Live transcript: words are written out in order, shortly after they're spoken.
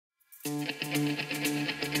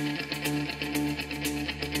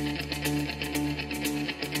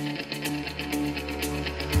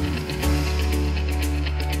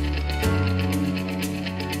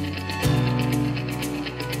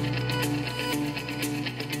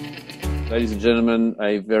Ladies and gentlemen,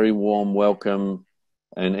 a very warm welcome.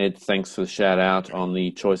 And Ed, thanks for the shout out on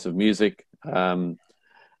the choice of music. We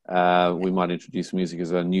might introduce music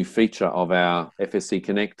as a new feature of our FSC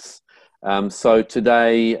Connects. So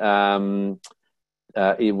today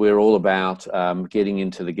we're all about getting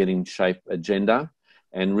into the Getting Shape agenda,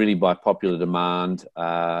 and really by popular demand,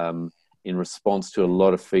 in response to a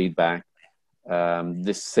lot of feedback,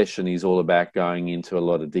 this session is all about going into a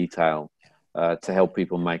lot of detail to help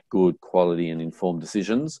people make good, quality and informed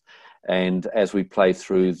decisions. And as we play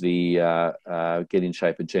through the Get in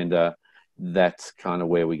Shape agenda, that's kind of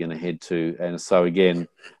where we're going to head to. And so again,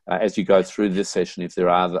 as you go through this session, if there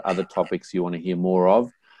are other topics you want to hear more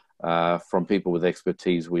of from people with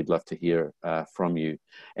expertise, we'd love to hear from you.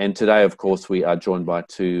 And today, of course, we are joined by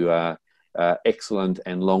two excellent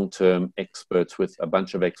and long-term experts with a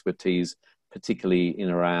bunch of expertise, particularly in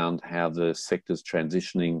around how the sector's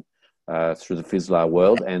transitioning through the FISLAR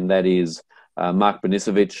world, and that is Mark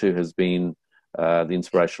Benicevic, who has been the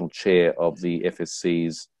inspirational chair of the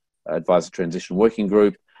FSC's Advisor Transition Working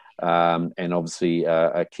Group, and obviously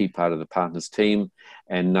a key part of the partners team,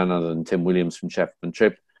 and none other than Tim Williams from Chapman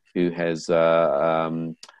Tripp, who has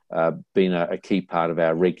been a key part of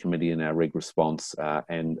our reg committee and our reg response,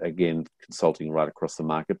 and again, consulting right across the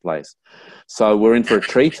marketplace. So we're in for a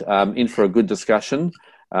treat, in for a good discussion.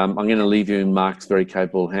 I'm going to leave you in Mark's very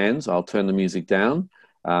capable hands. I'll turn the music down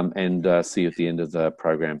and see you at the end of the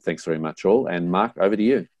program. Thanks very much all. And Mark, over to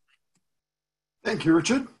you. Thank you,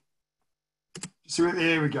 Richard. So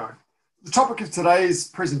there we go. The topic of today's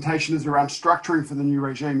presentation is around structuring for the new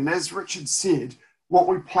regime. And as Richard said, what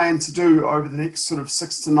we plan to do over the next sort of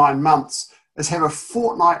 6 to 9 months is have a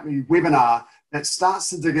fortnightly webinar that starts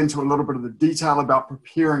to dig into a little bit of the detail about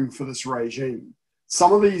preparing for this regime.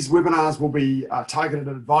 Some of these webinars will be targeted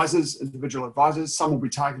at advisors, individual advisors. Some will be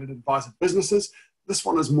targeted at advisor businesses. This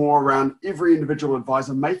one is more around every individual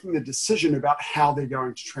advisor making the decision about how they're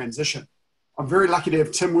going to transition. I'm very lucky to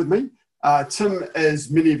have Tim with me. Tim, as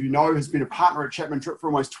many of you know, has been a partner at Chapman Tripp for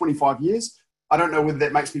almost 25 years. I don't know whether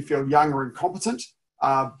that makes me feel young or incompetent,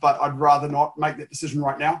 but I'd rather not make that decision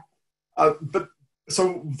right now.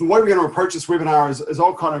 So the way we're going to approach this webinar is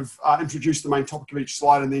I'll kind of introduce the main topic of each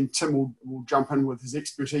slide, and then Tim will jump in with his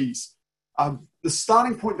expertise. The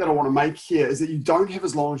starting point that I want to make here is that you don't have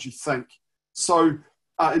as long as you think. So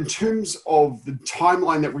in terms of the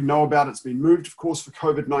timeline that we know about, it's been moved, of course, for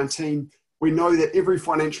COVID-19. We know that every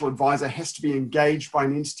financial advisor has to be engaged by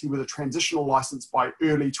an entity with a transitional license by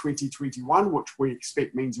early 2021, which we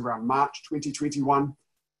expect means around March 2021.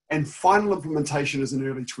 And final implementation is in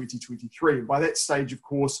early 2023. And by that stage, of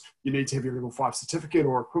course, you need to have your level 5 certificate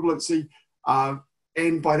or equivalency.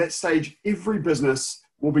 And by that stage, every business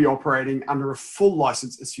will be operating under a full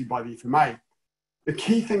license issued by the FMA. The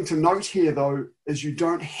key thing to note here, though, is you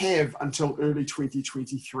don't have until early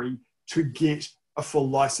 2023 to get a full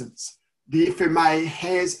license. The FMA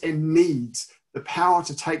has and needs the power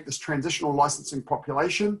to take this transitional licensing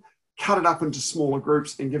population, cut it up into smaller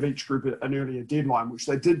groups and give each group an earlier deadline, which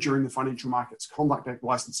they did during the Financial Markets Conduct Act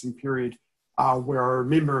licensing period, where I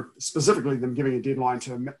remember specifically them giving a deadline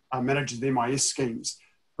to manage the MIS schemes.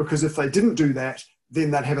 Because if they didn't do that, then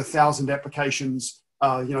they'd have 1,000 applications,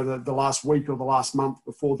 the last week or the last month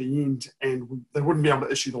before the end, and they wouldn't be able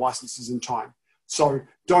to issue the licenses in time. So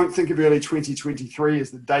don't think of early 2023 as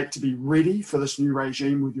the date to be ready for this new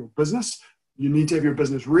regime with your business. You need to have your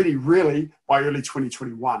business ready, really, by early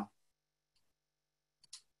 2021.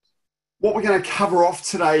 What we're going to cover off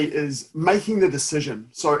today is making the decision.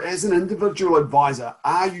 So as an individual advisor,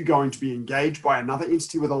 are you going to be engaged by another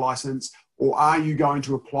entity with a license, or are you going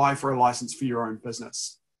to apply for a license for your own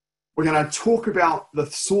business? We're going to talk about the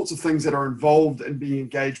sorts of things that are involved in being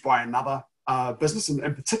engaged by another business, and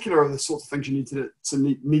in particular the sorts of things you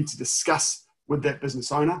need to discuss with that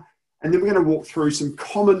business owner. And then we're going to walk through some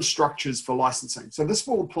common structures for licensing. So this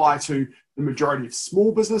will apply to the majority of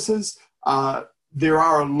small businesses. There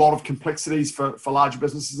are a lot of complexities for larger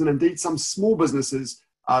businesses, and indeed some small businesses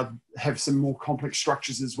have some more complex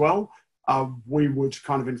structures as well. We would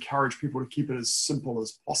kind of encourage people to keep it as simple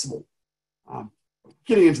as possible.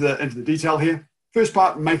 Getting into the detail here. First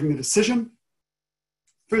part, making the decision.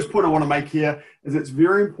 First point I want to make here is it's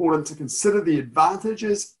very important to consider the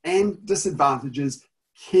advantages and disadvantages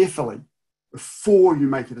carefully before you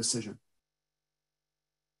make a decision.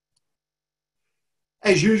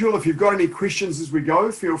 As usual, if you've got any questions as we go,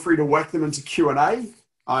 feel free to whack them into Q&A.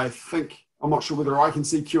 I'm not sure whether I can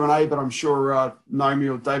see Q&A, but I'm sure Naomi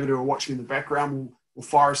or David, who are watching in the background, will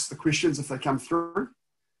fire us the questions if they come through.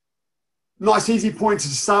 Nice easy point to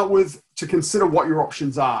start with. to consider what your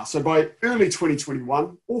options are. So by early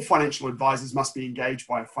 2021, all financial advisors must be engaged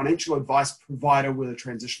by a financial advice provider with a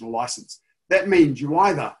transitional license. That means you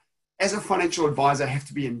either, as a financial advisor, have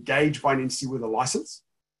to be engaged by an entity with a license,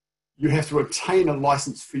 you have to obtain a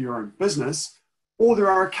license for your own business, or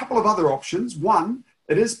there are a couple of other options. One,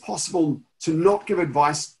 it is possible to not give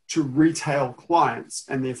advice to retail clients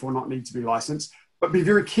and therefore not need to be licensed, but be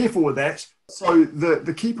very careful with that. So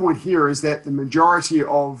the key point here is that the majority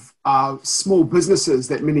of small businesses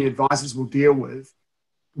that many advisors will deal with,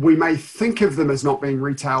 we may think of them as not being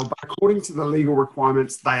retail, but according to the legal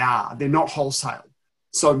requirements, they are. They're not wholesale.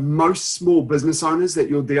 So most small business owners that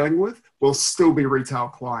you're dealing with will still be retail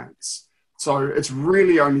clients. So it's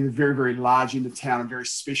really only the very, very large end of town and very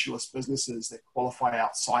specialist businesses that qualify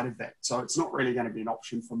outside of that. So it's not really going to be an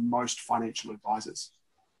option for most financial advisors.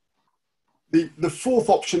 The fourth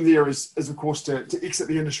option there is of course, to exit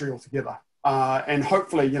the industry altogether. And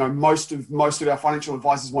hopefully, most of our financial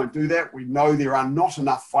advisors won't do that. We know there are not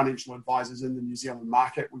enough financial advisors in the New Zealand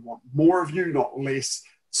market. We want more of you, not less.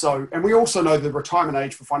 So, and we also know the retirement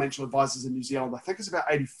age for financial advisors in New Zealand, I think, is about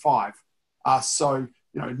 85. So,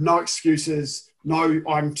 no excuses. No,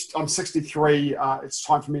 I'm 63. It's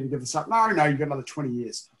time for me to give this up. No, you've got another 20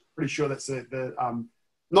 years. Pretty sure that's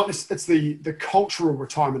it's the cultural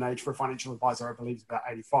retirement age for a financial advisor, I believe, is about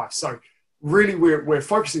 85. So really, we're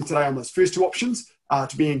focusing today on those first two options,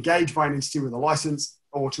 to be engaged by an entity with a license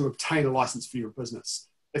or to obtain a license for your business.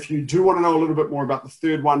 If you do want to know a little bit more about the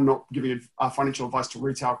third one, not giving financial advice to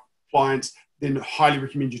retail clients, then I highly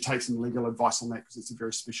recommend you take some legal advice on that because it's a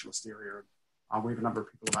very specialist area. And we have a number of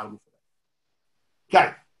people available for that.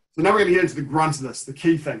 Okay, so now we're going to get into the grunt of this, the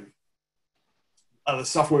key thing. The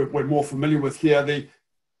stuff we're more familiar with here. The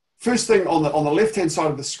first thing on the left-hand side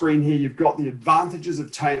of the screen here, you've got the advantages of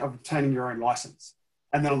obtaining your own license.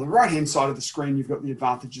 And then on the right-hand side of the screen, you've got the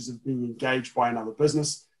advantages of being engaged by another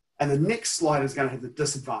business. And the next slide is going to have the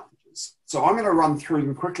disadvantages. So I'm going to run through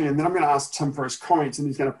them quickly, and then I'm going to ask Tim for his comments, and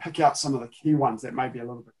he's going to pick out some of the key ones that may be a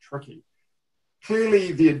little bit tricky.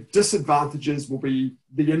 Clearly, the disadvantages will be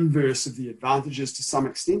the inverse of the advantages to some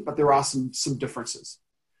extent, but there are some differences.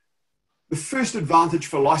 The first advantage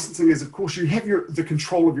for licensing is, of course, you have the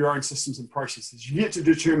control of your own systems and processes. You get to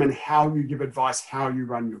determine how you give advice, how you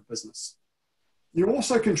run your business. You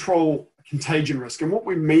also control contagion risk. And what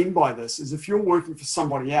we mean by this is if you're working for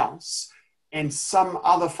somebody else and some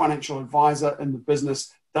other financial advisor in the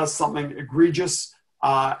business does something egregious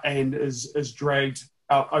and is dragged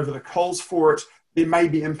over the coals for it, there may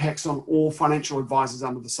be impacts on all financial advisors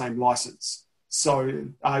under the same license. So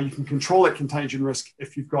you can control that contagion risk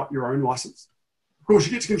if you've got your own license. Of course,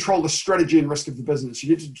 you get to control the strategy and risk of the business. You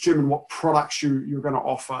get to determine what products you're going to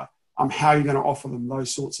offer, how you're going to offer them,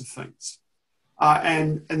 those sorts of things.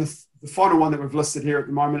 And the final one that we've listed here at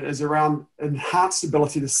the moment is around enhanced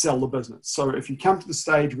ability to sell the business. So if you come to the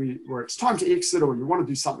stage where it's time to exit or you want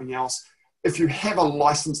to do something else, if you have a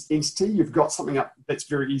licensed entity, you've got something up that's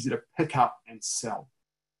very easy to pick up and sell.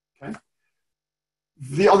 Okay.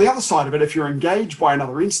 On the other side of it, if you're engaged by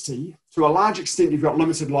another entity, to a large extent, you've got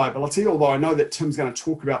limited liability, although I know that Tim's going to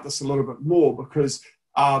talk about this a little bit more because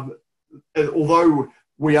although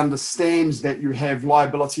we understand that you have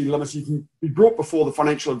liability limits, you can be brought before the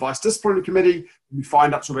Financial Advice Disciplinary Committee, you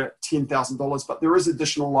find up to about $10,000, but there is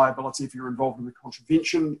additional liability if you're involved in the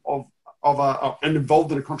contravention and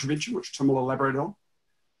involved in a contravention, which Tim will elaborate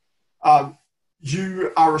on.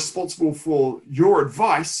 You are responsible for your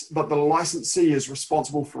advice, but the licensee is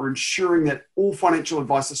responsible for ensuring that all financial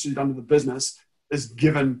advice issued under the business is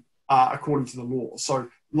given according to the law. So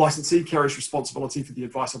licensee carries responsibility for the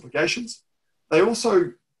advice obligations. They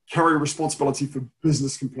also carry responsibility for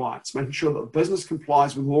business compliance, making sure that the business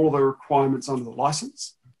complies with all of the requirements under the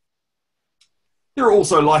license. There are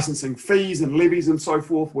also licensing fees and levies and so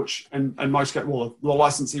forth, which in most cases, well, the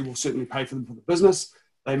licensee will certainly pay for them for the business.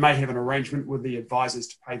 They may have an arrangement with the advisors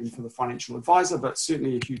to pay them for the financial advisor, but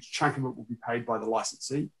certainly a huge chunk of it will be paid by the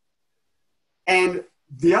licensee. And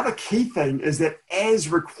the other key thing is that as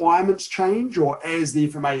requirements change or as the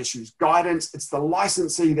FMA issues guidance, it's the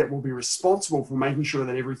licensee that will be responsible for making sure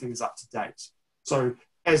that everything is up to date. So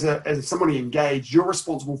as somebody engaged, you're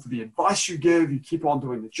responsible for the advice you give, you keep on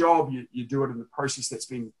doing the job, you do it in the process that's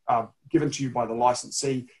been given to you by the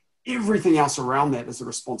licensee. Everything else around that is the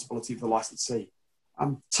responsibility of the licensee.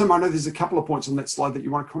 Tim, I know there's a couple of points on that slide that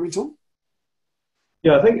you want to comment on.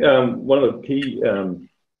 Yeah, I think one of the key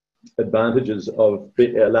advantages of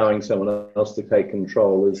allowing someone else to take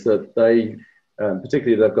control is that they,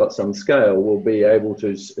 particularly if they've got some scale, will be able to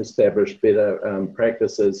establish better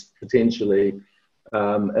practices potentially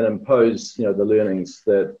and impose, the learnings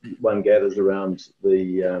that one gathers around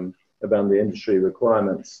the about the industry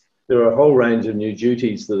requirements. There are a whole range of new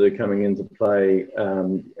duties that are coming into play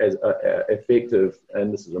as effective,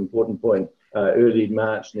 and this is an important point, early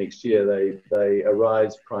March next year. They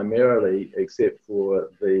arise primarily, except for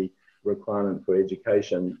the requirement for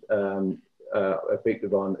education,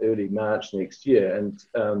 effective on early March next year. And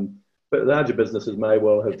but larger businesses may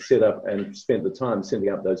well have set up and spent the time setting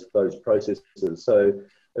up those processes. So,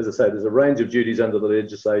 as I say, there's a range of duties under the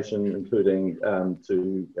legislation, including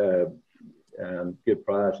to give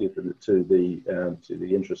priority to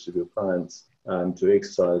the interests of your clients, to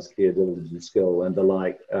exercise care, diligence, and skill, and the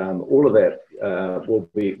like. All of that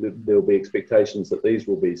there'll be expectations that these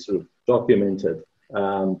will be sort of documented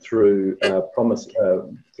through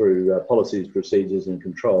policies, procedures, and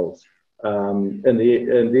controls. And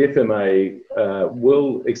the FMA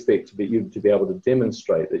will expect you to be able to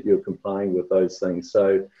demonstrate that you're complying with those things.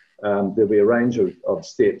 So there'll be a range of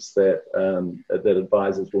steps that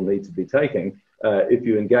advisors will need to be taking. If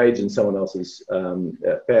you engage in someone else's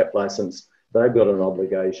FAP license, they've got an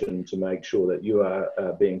obligation to make sure that you are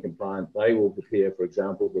being compliant. They will prepare, for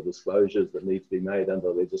example, the disclosures that need to be made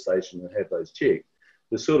under legislation and have those checked.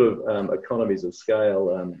 The sort of economies of scale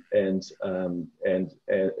and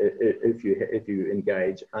if you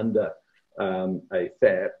engage under a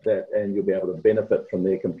FAP, and you'll be able to benefit from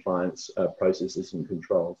their compliance processes and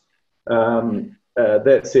controls.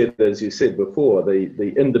 That said, as you said before,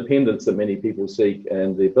 the independence that many people seek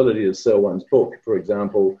and the ability to sell one's book, for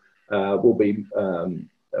example, will be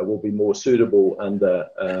more suitable under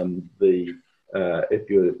if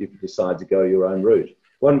you decide to go your own route.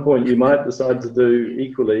 One point you might decide to do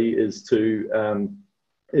equally is to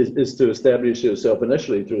establish yourself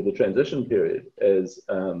initially through the transition period as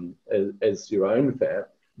your own FAP,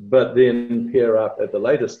 but then pair up at the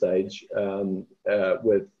later stage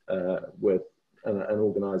with an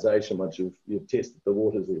organisation once you've tested the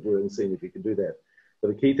waters as it were and seen if you can do that. But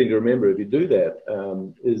the key thing to remember if you do that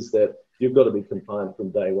is that you've got to be compliant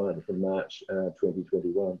from day one, from March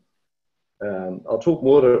 2021. I'll talk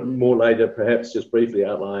more later, perhaps just briefly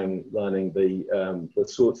outlining the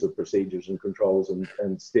sorts of procedures and controls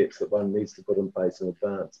and steps that one needs to put in place in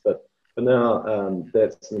advance. But for now,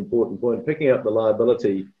 that's an important point. Picking up the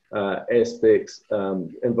liability aspects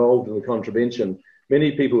involved in the contravention,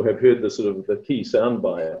 many people have heard the key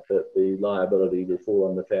soundbite that the liability will fall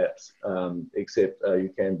on the FAPs, except you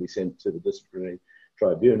can be sent to the disciplinary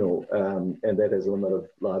tribunal, and that has a limit of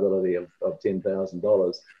liability of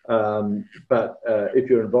 $10,000. But if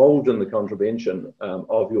you're involved in the contravention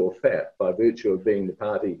of your FAP by virtue of being the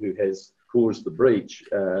party who has caused the breach,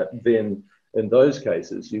 then in those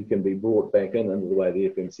cases you can be brought back in under the way the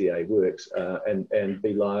FMCA works and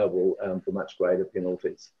be liable for much greater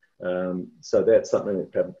penalties. So that's something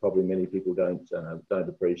that probably many people don't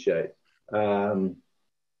appreciate.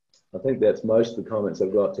 I think that's most of the comments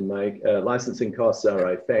I've got to make. Licensing costs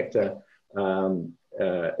are a factor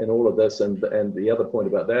in all of this, and the other point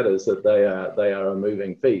about that is that they are a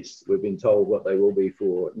moving feast. We've been told what they will be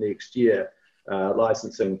for next year.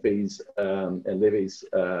 Licensing fees and levies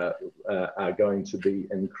are going to be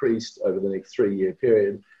increased over the next 3-year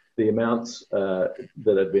period. The amounts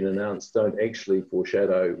that have been announced don't actually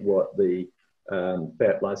foreshadow what the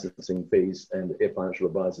FAP licensing fees and financial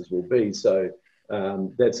advisors will be. So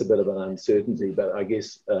that's a bit of an uncertainty, but I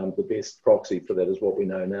guess the best proxy for that is what we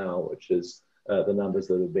know now, which is the numbers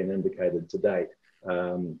that have been indicated to date.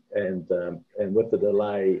 And with the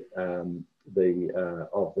delay of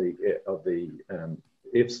the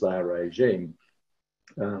FSLA regime,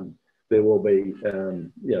 there will be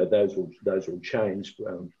those will change,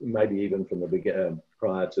 maybe even from the beginning,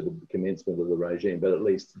 prior to the commencement of the regime, but at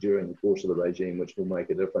least during the course of the regime, which will make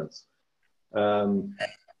a difference.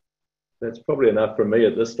 That's probably enough from me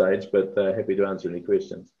at this stage, but happy to answer any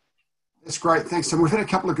questions. That's great, thanks, Tim. We've had a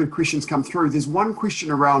couple of good questions come through. There's one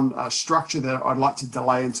question around structure that I'd like to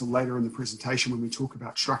delay until later in the presentation when we talk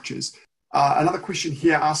about structures. Another question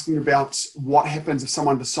here asking about what happens if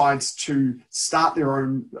someone decides to start their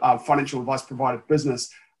own financial advice provider business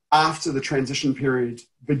after the transition period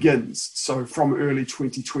begins, so from early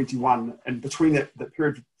 2021, and between that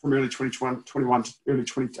period from early 2021 to early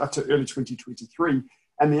 2023.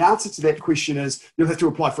 And the answer to that question is you'll have to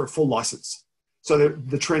apply for a full license. So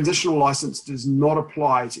the transitional license does not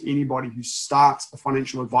apply to anybody who starts a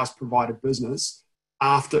financial advice provider business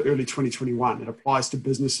after early 2021. It applies to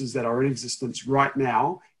businesses that are in existence right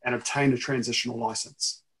now and obtain a transitional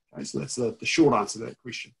license. Okay, so that's the short answer to that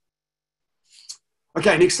question.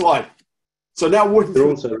 Okay, next slide. So now working there are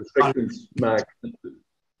also restrictions, Mark.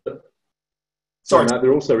 Sorry, Mark,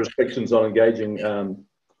 there are also restrictions on engaging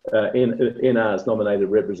in as nominated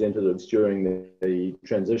representatives during the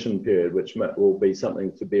transition period, which will be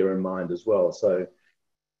something to bear in mind as well. So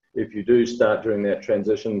if you do start during that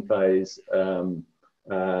transition phase,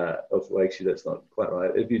 well, actually that's not quite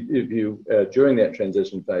right. If you during that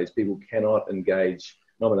transition phase, people cannot engage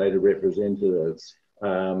nominated representatives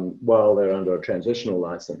while they're under a transitional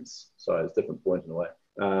license. So it's a different point in a way.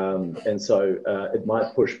 And so it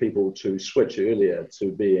might push people to switch earlier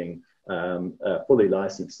to being fully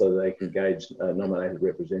licensed so that they can engage nominated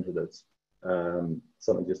representatives.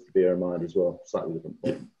 Something just to bear in mind as well, slightly different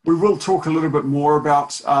point. We will talk a little bit more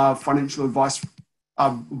about financial advice,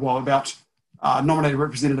 about nominated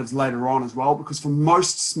representatives later on as well, because for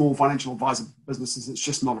most small financial advisor businesses, it's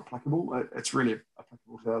just not applicable. It's really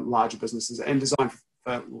applicable to larger businesses and designed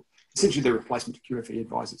for essentially their replacement to QFE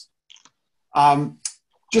advisors.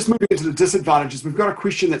 Just moving into the disadvantages, we've got a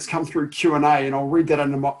question that's come through Q&A, and I'll read that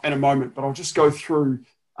in a moment, but I'll just go through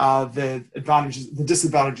the advantages, the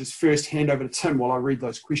disadvantages first, hand over to Tim while I read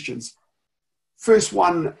those questions. First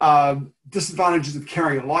one, disadvantages of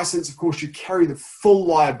carrying a license. Of course, you carry the full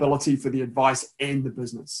liability for the advice and the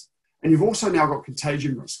business. And you've also now got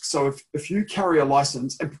contagion risk. So if you carry a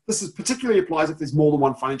license, and this is particularly applies if there's more than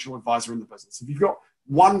one financial advisor in the business. If you've got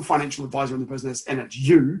one financial advisor in the business and it's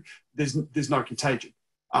you, there's no contagion.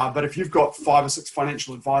 But if you've got 5 or 6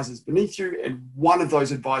 financial advisors beneath you and one of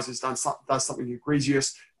those advisors does something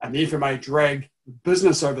egregious and the FMA drag the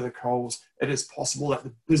business over the coals, it is possible that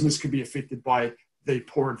the business could be affected by the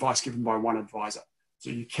poor advice given by one advisor. So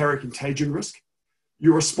you carry contagion risk.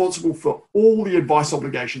 You're responsible for all the advice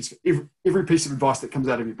obligations for every piece of advice that comes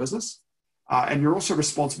out of your business. And you're also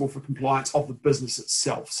responsible for compliance of the business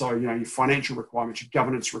itself. So, your financial requirements, your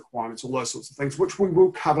governance requirements, all those sorts of things, which we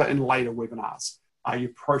will cover in later webinars. Your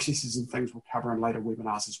processes and things we'll cover in later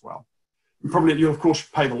webinars as well. You'll of course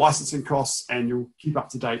pay the licensing costs and you'll keep up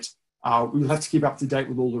to date. We'll have to keep up to date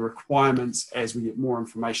with all the requirements as we get more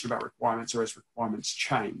information about requirements or as requirements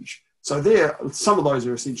change. So some of those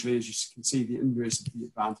are essentially, as you can see, the inverse of the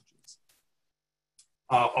advantages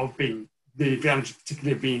the advantage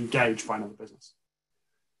particularly of being engaged by another business.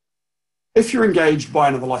 If you're engaged by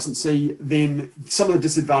another licensee, then some of the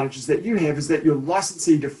disadvantages that you have is that your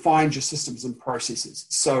licensee defines your systems and processes.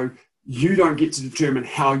 So you don't get to determine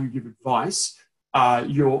how you give advice.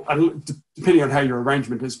 Depending on how your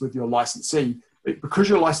arrangement is with your licensee, because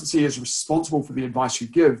your licensee is responsible for the advice you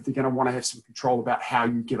give, they're going to want to have some control about how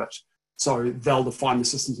you give it. So they'll define the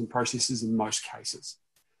systems and processes in most cases.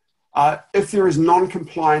 If there is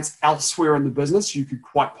non-compliance elsewhere in the business, you could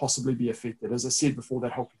quite possibly be affected. As I said before,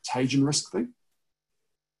 that whole contagion risk thing.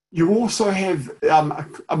 You also have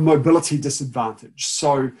a mobility disadvantage.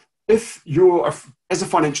 So if you're, as a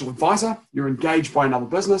financial advisor, you're engaged by another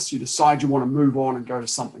business, you decide you want to move on and go to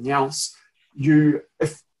something else, to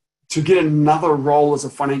get another role as a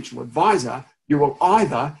financial advisor, you will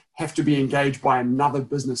either have to be engaged by another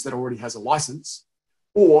business that already has a license,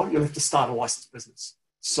 or you'll have to start a licensed business.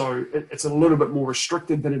 So it's a little bit more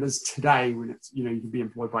restricted than it is today when it's, you can be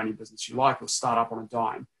employed by any business you like or start up on a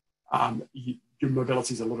dime. Your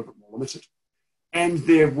mobility is a little bit more limited. And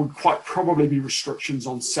there would quite probably be restrictions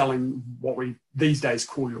on selling what we these days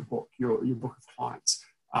call your book of clients.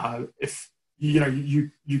 If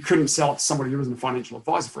you couldn't sell it to somebody who isn't a financial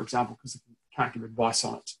advisor, for example, because they can't give advice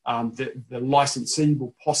on it. The licensee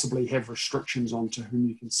will possibly have restrictions on to whom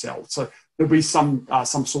you can sell. So there'll be some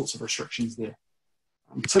sorts of restrictions there.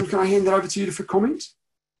 Tim, can I hand that over to you for comment?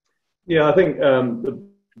 Yeah, I think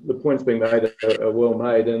the points being made are well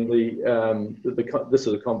made, and this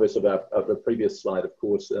is a converse of the previous slide. Of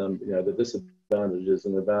course, the disadvantages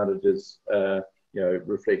and advantages,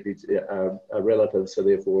 reflect are relative, so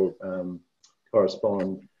therefore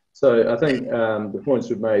correspond. So I think the points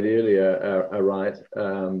we've made earlier are right.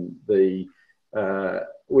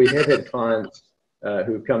 We have had clients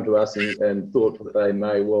who've come to us and thought that they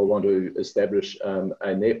may well want to establish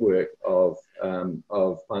a network of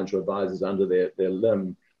financial advisors under their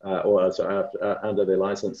LIM under their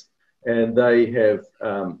license. And they have,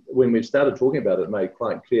 when we've started talking about it, made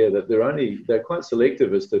quite clear that they're quite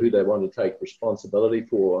selective as to who they want to take responsibility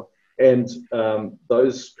for. And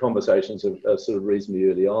those conversations are sort of reasonably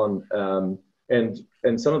early on.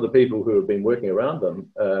 And some of the people who have been working around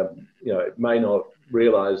them, may not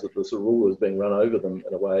realise that this rule is being run over them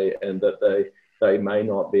in a way, and that they may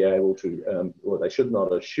not be able to, or they should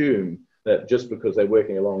not assume that just because they're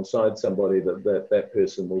working alongside somebody that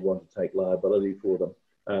person will want to take liability for them.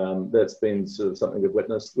 That's been sort of something we've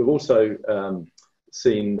witnessed. We've also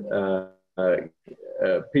seen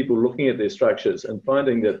people looking at their structures and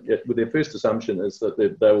finding that their first assumption is that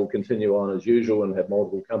they will continue on as usual and have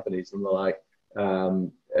multiple companies and the like.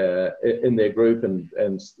 in their group and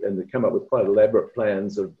they come up with quite elaborate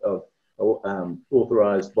plans of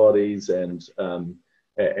authorised bodies and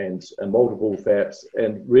multiple FAPs.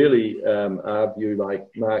 And really, our view, like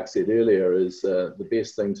Mark said earlier, is the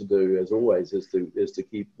best thing to do, as always, is to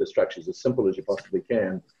keep the structures as simple as you possibly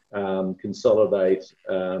can. Consolidate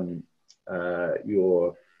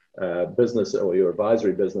your business or your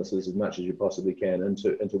advisory businesses as much as you possibly can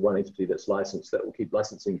into one entity that's licensed, that will keep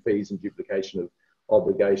licensing fees and duplication of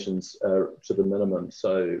obligations to the minimum.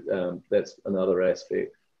 So that's another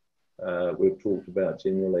aspect we've talked about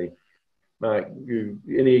generally. Mark,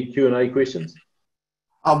 any Q&A questions?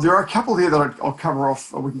 There are a couple there that I'll cover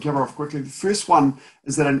off, or we can cover off quickly. The first one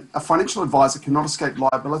is that a financial advisor cannot escape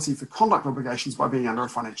liability for conduct obligations by being under a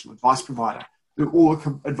financial advice provider. All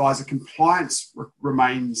advisor compliance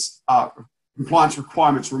requirements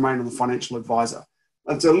remain on the financial advisor.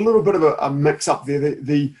 It's a little bit of a mix-up there.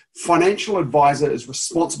 The financial advisor is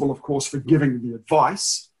responsible, of course, for giving the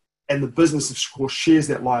advice, and the business, of course, shares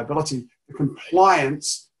that liability. The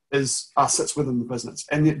compliance sits within the business,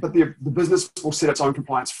 but the business will set its own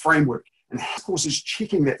compliance framework, and of course is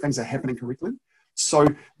checking that things are happening correctly. So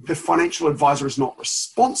the financial advisor is not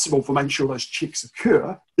responsible for making sure those checks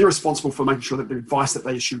occur. They're responsible for making sure that the advice that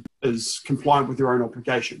they issue is compliant with their own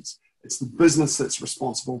obligations. It's the business that's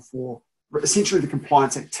responsible for essentially the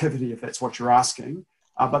compliance activity, if that's what you're asking.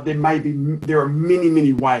 But there are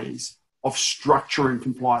many ways of structuring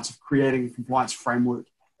compliance, of creating a compliance framework,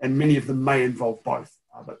 and many of them may involve both.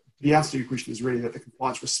 But the answer to your question is really that the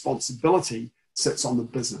compliance responsibility sits on the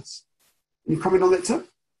business. Any comment on that, Tim?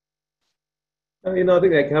 I think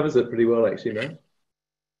that covers it pretty well, actually, man.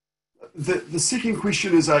 The second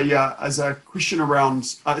question is a question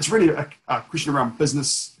around, it's really a question around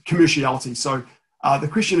business commerciality. So the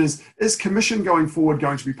question is commission going forward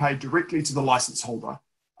going to be paid directly to the license holder?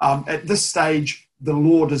 At this stage, the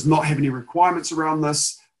law does not have any requirements around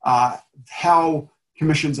this. How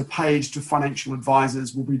commissions are paid to financial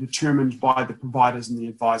advisors will be determined by the providers and the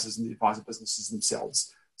advisors and the advisor businesses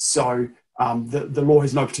themselves. So the law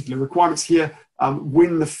has no particular requirements here.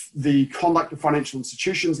 When the conduct of financial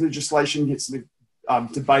institutions legislation gets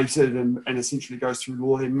debated and essentially goes through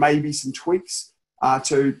law, there may be some tweaks or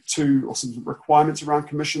some requirements around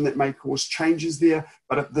commission that may cause changes there.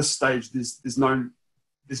 But at this stage, there's no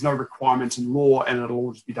requirement in law, and it'll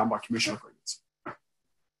all just be done by commission agreements.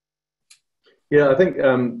 Yeah, I think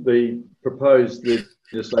the proposed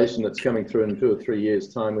legislation that's coming through in 2 or 3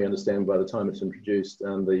 years' time, we understand by the time it's introduced,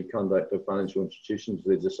 the conduct of financial institutions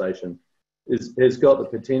legislation has got the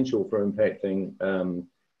potential for impacting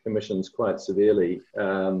commissions quite severely.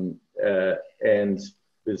 And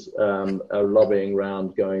there's a lobbying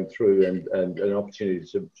round going through and an opportunity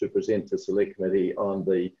to present to Select Committee on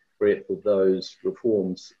the breadth of those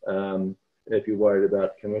reforms if you're worried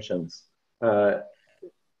about commissions.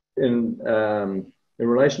 In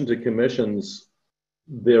relation to commissions,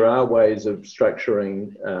 there are ways of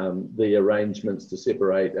structuring the arrangements to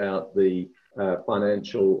separate out the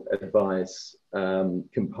financial advice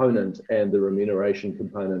component and the remuneration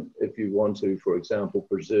component. If you want to, for example,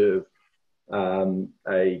 preserve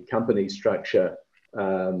a company structure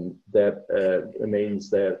that means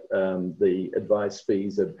that the advice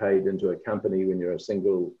fees are paid into a company when you're a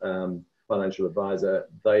single financial advisor,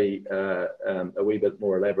 they are a wee bit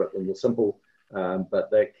more elaborate than the simple, but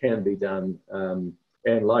that can be done.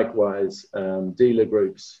 And likewise, dealer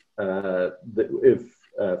groups, if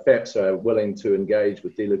FAPs are willing to engage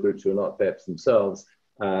with dealer groups who are not FAPs themselves,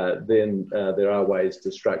 then there are ways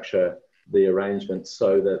to structure the arrangements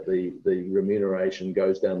so that the remuneration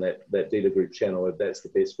goes down that dealer group channel, if that's the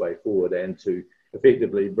best way forward, and to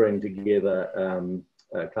effectively bring together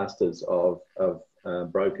clusters of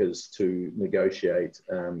brokers to negotiate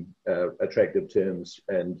attractive terms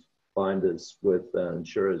and binders with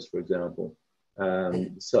insurers, for example.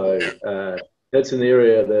 So that's an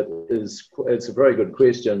area that it's a very good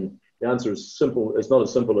question. The answer is simple. It's not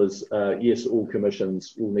as simple as yes, all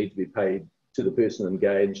commissions will need to be paid to the person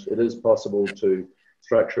engaged. It is possible to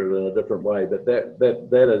structure it in a different way, but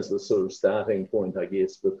that is the sort of starting point, I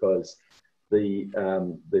guess, because the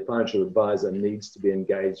financial advisor needs to be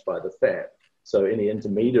engaged by the FAP. So any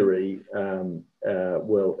intermediary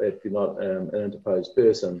will, if you're not an interposed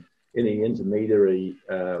person, any intermediary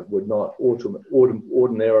would not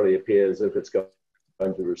ordinarily appear as if it's going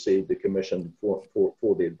to receive the commission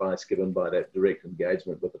for the advice given by that direct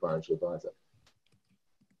engagement with the financial advisor.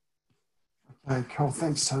 Okay, cool.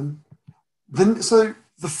 Thanks, Tim. So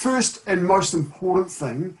the first and most important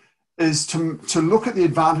thing is to look at the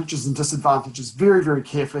advantages and disadvantages very, very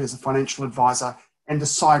carefully as a financial advisor and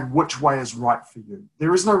decide which way is right for you.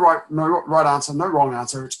 There is no right answer, no wrong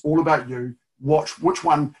answer. It's all about you. Watch which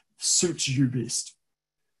one suits you best.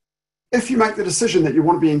 If you make the decision that you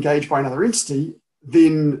want to be engaged by another entity,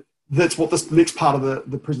 then that's what this next part of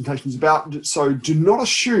the presentation is about. So do not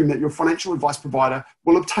assume that your financial advice provider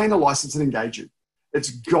will obtain a license and engage you. It's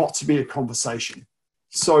got to be a conversation.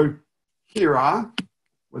 So here are,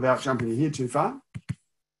 without jumping ahead too far,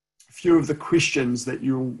 a few of the questions that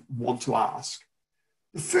you'll want to ask.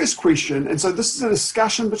 The first question, and so this is a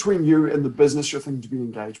discussion between you and the business you're thinking to be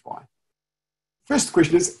engaged by. First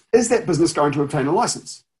question is that business going to obtain a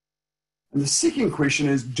license? And the second question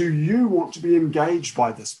is, do you want to be engaged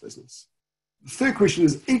by this business? The third question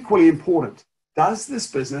is equally important. Does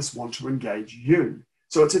this business want to engage you?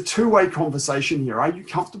 So it's a two-way conversation here. Are you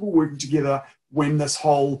comfortable working together when this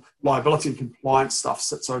whole liability and compliance stuff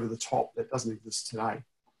sits over the top that doesn't exist today?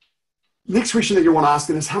 Next question that you want to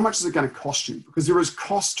ask is, how much is it going to cost you? Because there is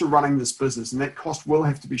cost to running this business, and that cost will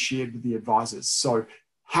have to be shared with the advisors. So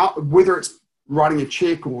whether it's writing a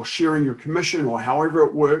check or sharing your commission or however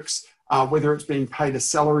it works, whether it's being paid a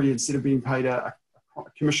salary instead of being paid a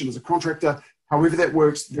commission as a contractor, however that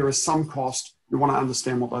works, there is some cost. You want to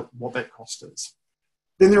understand what that cost is.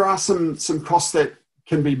 Then there are some costs that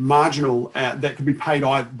can be marginal, that can be paid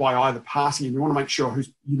by either party, and you want to make sure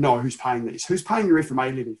who's paying these. Who's paying your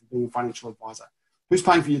FMA levy for being a financial advisor? Who's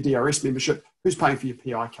paying for your DRS membership? Who's paying for your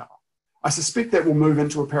PI cover? I suspect that will move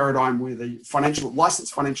into a paradigm where the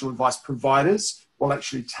licensed financial advice providers will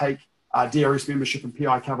actually take DRS membership and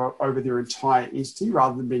PI cover over their entire entity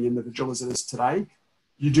rather than being individual as it is today.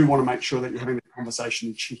 You do want to make sure that you're having that conversation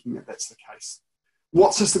and checking that that's the case.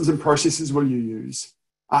 What systems and processes will you use?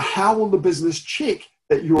 How will the business check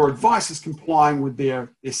that your advice is complying with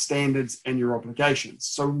their standards and your obligations?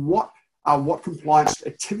 So what compliance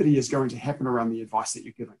activity is going to happen around the advice that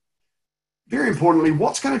you're giving? Very importantly,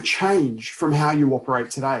 what's going to change from how you operate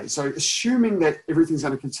today? So assuming that everything's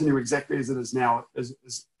going to continue exactly as it is now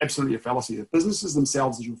is absolutely a fallacy. The businesses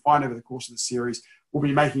themselves, as you'll find over the course of the series, will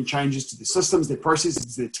be making changes to their systems, their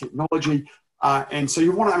processes, their technology. And so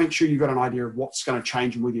you want to make sure you've got an idea of what's going to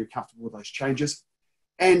change and whether you're comfortable with those changes.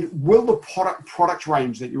 And will the product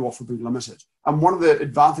range that you offer be limited? And one of the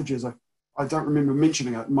advantages, I don't remember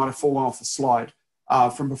mentioning it might have fallen off the slide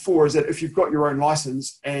from before, is that if you've got your own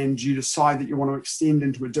license and you decide that you want to extend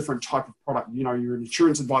into a different type of product, you're an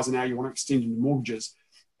insurance advisor now, you want to extend into mortgages,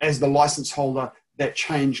 as the license holder, that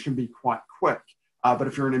change can be quite quick. But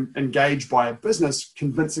if you're engaged by a business,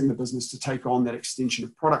 convincing the business to take on that extension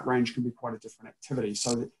of product range can be quite a different activity.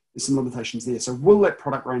 So there's some limitations there. So will that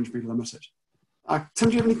product range be limited? Tim,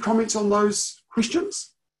 do you have any comments on those questions?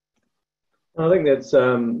 I think that's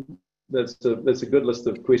a good list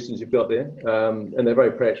of questions you've got there, and they're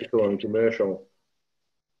very practical and commercial.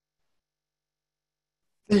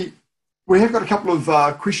 We have got a couple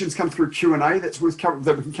of questions come through Q&A that we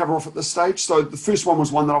can cover off at this stage. So the first one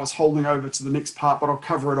was one that I was holding over to the next part, but I'll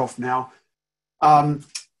cover it off now.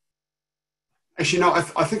 Actually, no,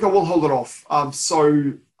 I think I will hold it off.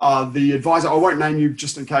 The advisor, I won't name you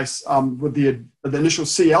just in case, with the initial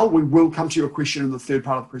CL, we will come to your question in the third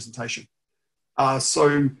part of the presentation.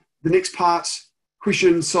 So the next part,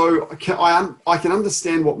 question, so I can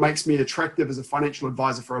understand what makes me attractive as a financial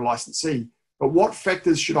advisor for a licensee, but what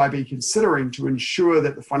factors should I be considering to ensure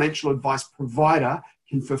that the financial advice provider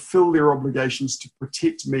can fulfill their obligations to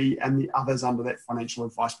protect me and the others under that financial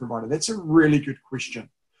advice provider? That's a really good question.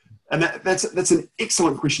 And that's an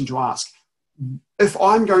excellent question to ask. If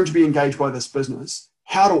I'm going to be engaged by this business,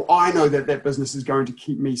 how do I know that that business is going to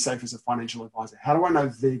keep me safe as a financial advisor? How do I know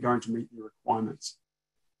they're going to meet the requirements?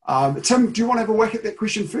 Tim, do you want to have a whack at that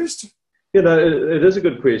question first? You know, it is a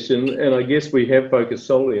good question, and I guess we have focused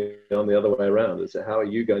solely on the other way around. Is how are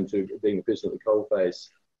you going to, being the person at the coalface,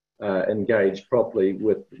 engage properly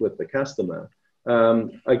with the customer?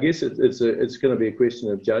 I guess it's going to be a question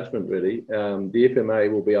of judgment, really. The FMA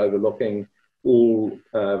will be overlooking all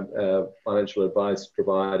financial advice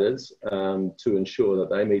providers to ensure that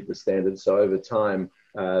they meet the standards. So over time,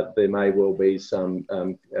 there may well be some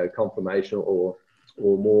confirmation or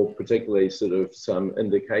more particularly sort of some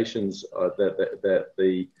indications that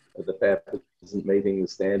the FAP isn't meeting the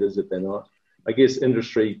standards if they're not. I guess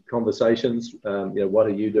industry conversations, what are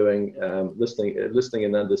you doing, listening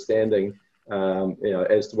and understanding,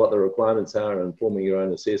 as to what the requirements are and forming your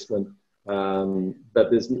own assessment. But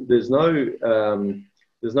there's nothing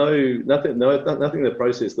in the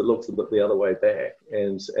process that looks the other way back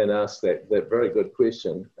and asks that very good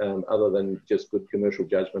question, other than just good commercial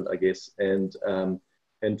judgment, I guess, and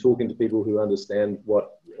talking to people who understand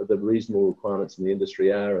what the reasonable requirements in the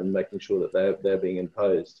industry are and making sure that they're being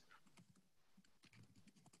imposed.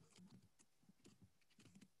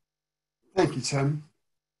 Thank you, Tim.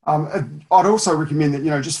 I'd also recommend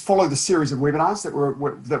that, just follow the series of webinars that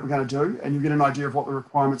we're going to do, and you'll get an idea of what the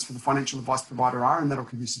requirements for the financial advice provider are, and that'll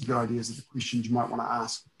give you some good ideas of the questions you might want to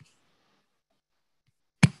ask.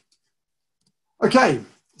 Okay,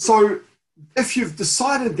 so if you've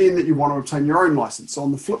decided then that you want to obtain your own license, so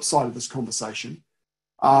on the flip side of this conversation,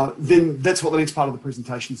 then that's what the next part of the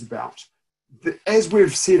presentation is about. As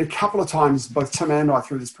we've said a couple of times, both Tim and I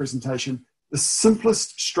through this presentation, the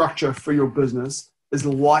simplest structure for your business is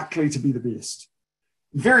likely to be the best.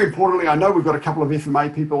 Very importantly, I know we've got a couple of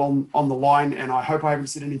FMA people on the line, and I hope I haven't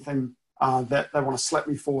said anything that they want to slap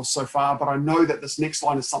me for so far, but I know that this next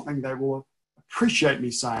line is something they will appreciate me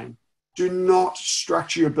saying. Do not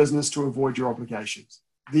structure your business to avoid your obligations.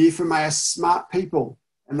 The FMA are smart people,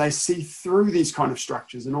 and they see through these kind of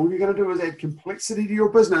structures, and all you're going to do is add complexity to your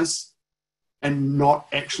business and not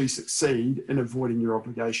actually succeed in avoiding your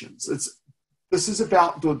obligations. This is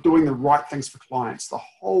about doing the right things for clients. The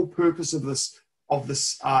whole purpose of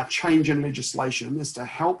this change in legislation is to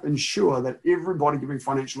help ensure that everybody giving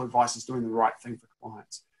financial advice is doing the right thing for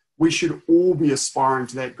clients. We should all be aspiring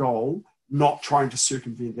to that goal, not trying to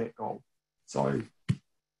circumvent that goal. So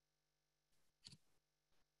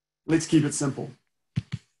let's keep it simple.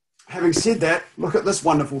 Having said that, look at this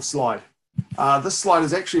wonderful slide. This slide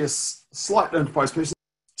is actually a slight interposed person.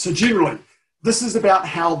 So generally, this is about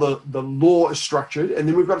how the law is structured, and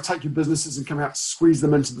then we've got to take your businesses and come out, squeeze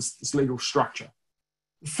them into this legal structure.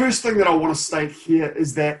 The first thing that I want to state here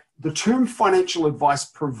is that the term financial advice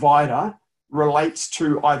provider relates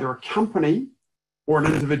to either a company or an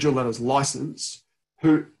individual that is licensed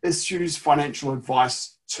who issues financial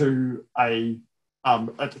advice to an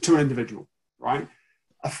individual, right?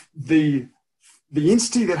 The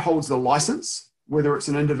entity that holds the license, whether it's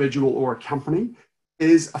an individual or a company,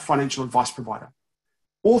 is a financial advice provider.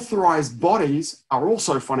 Authorized bodies are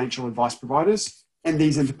also financial advice providers, and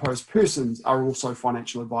these interposed persons are also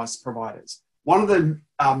financial advice providers. One of the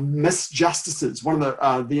misjustices, one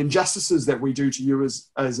of the injustices that we do to you as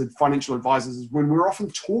financial advisors is when we're often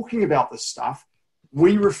talking about this stuff,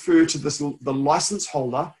 we refer to the license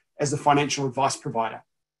holder as a financial advice provider.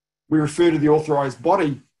 We refer to the authorized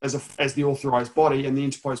body as the authorized body and the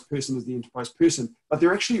interposed person as the interposed person, but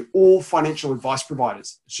they're actually all financial advice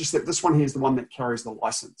providers. It's just that this one here is the one that carries the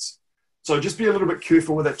license. So just be a little bit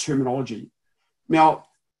careful with that terminology. Now,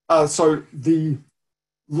 so the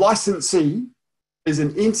licensee is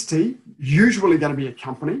an entity, usually going to be a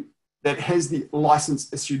company, that has the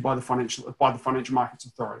license issued by the Financial Markets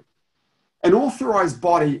Authority. An authorized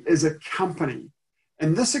body is a company,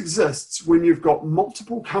 and this exists when you've got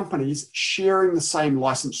multiple companies sharing the same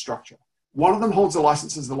license structure. One of them holds the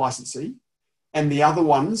license as the licensee, and the other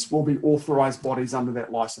ones will be authorized bodies under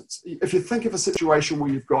that license. If you think of a situation where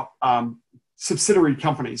you've got subsidiary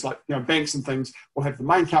companies, like banks and things, will have the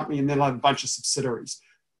main company and then they'll have a bunch of subsidiaries.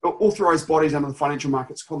 Authorized bodies under the Financial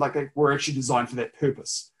Markets Conduct Act were actually designed for that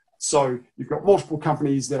purpose. So you've got multiple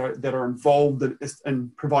companies that are involved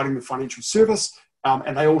in providing the financial service,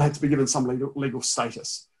 and they all had to be given some legal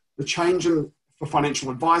status. The change for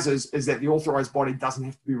financial advisors is that the authorized body doesn't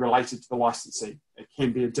have to be related to the licensee. It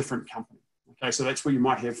can be a different company. Okay, so that's where you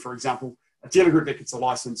might have, for example, a dealer group that gets a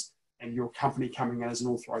license and your company coming in as an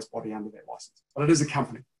authorized body under that license. But it is a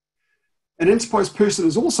company. An interposed person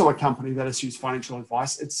is also a company that issues financial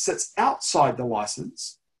advice. It sits outside the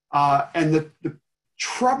license, and the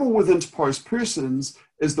trouble with interposed persons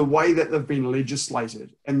is the way that they've been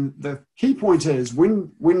legislated. And the key point is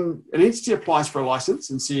when an entity applies for a license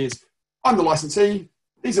and says, I'm the licensee,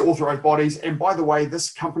 these are authorized bodies, and by the way,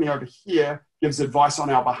 this company over here gives advice on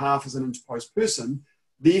our behalf as an interposed person,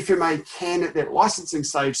 the FMA can at that licensing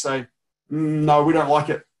stage say, no, we don't like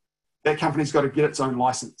it. That company's got to get its own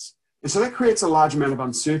license. And so that creates a large amount of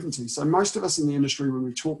uncertainty. So most of us in the industry, when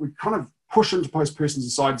we talk, we kind of push interposed persons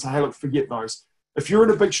aside and say, hey, look, forget those. If you're in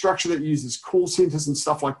a big structure that uses call centers and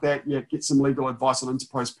stuff like that, yeah, get some legal advice on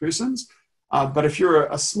interposed persons. But if you're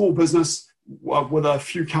a small business with a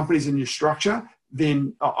few companies in your structure,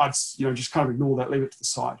 then I'd just kind of ignore that, leave it to the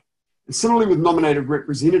side. And similarly with nominated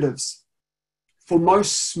representatives, for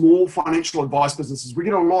most small financial advice businesses, we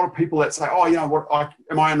get a lot of people that say, oh,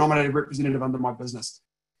 am I a nominated representative under my business?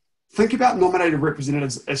 Think about nominated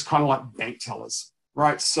representatives as kind of like bank tellers,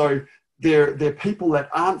 right? So they're people that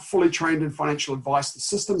aren't fully trained in financial advice. The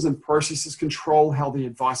systems and processes control how the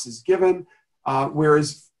advice is given,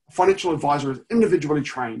 whereas a financial advisor is individually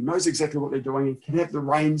trained, knows exactly what they're doing, and can have the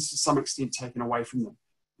reins to some extent taken away from them.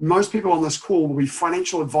 Most people on this call will be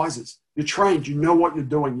financial advisors. You're trained, you know what you're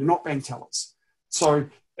doing, you're not bank tellers. So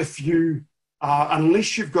if you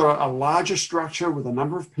unless you've got a larger structure with a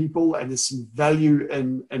number of people and there's some value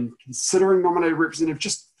in considering nominated representative,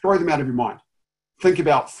 just throw them out of your mind. Think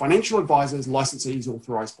about financial advisors, licensees,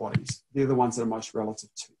 authorised bodies. They're the ones that are most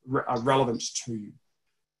relevant to you.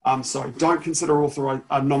 So don't consider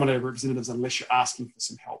nominated representatives unless you're asking for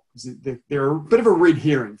some help, because they're a bit of a red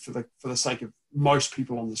herring for the sake of most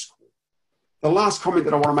people on this call. The last comment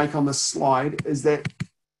that I want to make on this slide is that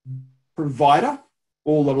provider,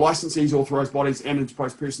 all the licensees, authorised bodies, and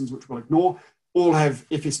interposed persons, which we'll ignore, all have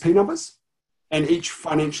FSP numbers, and each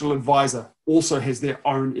financial advisor also has their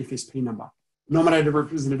own FSP number. Nominated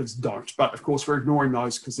representatives don't, but of course we're ignoring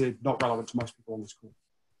those because they're not relevant to most people on this call.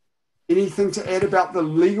 Anything to add about the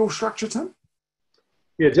legal structure, Tim?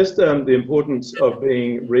 Yeah, just the importance of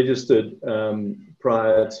being registered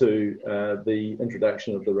prior to the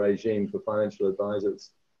introduction of the regime for financial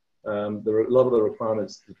advisors. A lot of the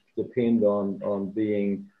requirements depend on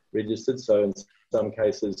being registered. So in some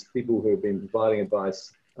cases, people who have been providing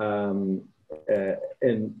advice,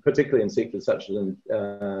 particularly in sectors such as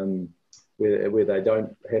where they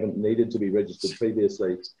haven't needed to be registered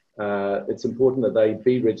previously, it's important that they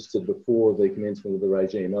be registered before the commencement of the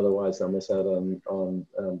regime. Otherwise, they'll miss out on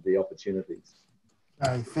the opportunities.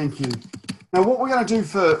 Okay, thank you. Now, what we're going to do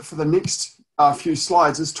for the next few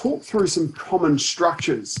slides is talk through some common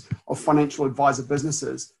structures of financial advisor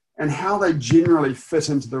businesses and how they generally fit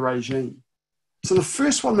into the regime. So the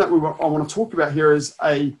first one that I want to talk about here is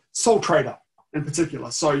a sole trader in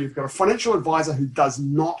particular. So you've got a financial advisor who does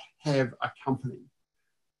not have a company.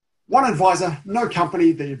 One advisor, no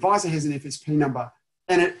company, the advisor has an FSP number,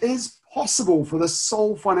 and it is possible for the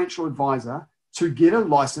sole financial advisor to get a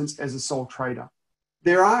license as a sole trader.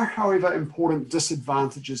 There are, however, important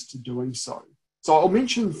disadvantages to doing so. So I'll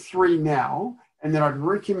mention 3 now, and then I'd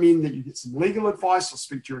recommend that you get some legal advice or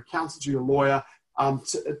speak to your accountant or your lawyer,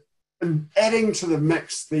 adding to the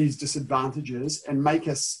mix these disadvantages and make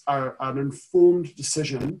an informed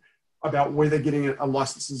decision about whether getting a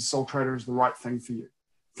license as a sole trader is the right thing for you.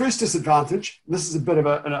 First disadvantage, this is a bit of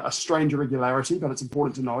a strange irregularity, but it's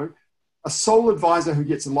important to know. A sole advisor who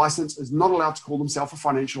gets a license is not allowed to call themselves a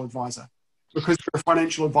financial advisor because you're a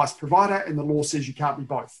financial advice provider and the law says you can't be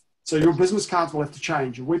both. So your business cards will have to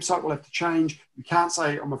change. Your website will have to change. You can't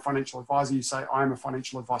say I'm a financial advisor. You say I am a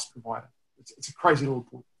financial advice provider. It's a crazy little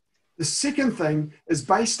point. The second thing is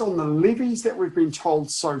based on the levies that we've been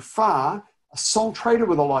told so far, a sole trader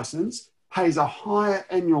with a license pays a higher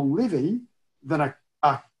annual levy than a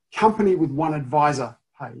company with one advisor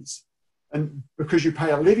pays. And because you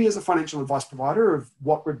pay a levy as a financial advice provider of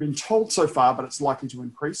what we've been told so far, but it's likely to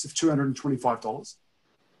increase, of $225,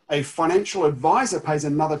 a financial advisor pays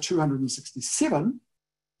another $267,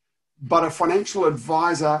 but a financial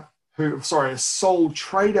advisor a sole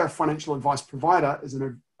trader financial advice provider is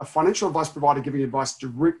a financial advice provider giving advice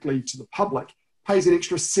directly to the public pays an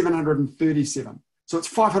extra $737. So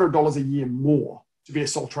it's $500 a year more to be a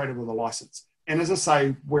sole trader with a license. And as I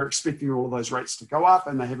say, we're expecting all of those rates to go up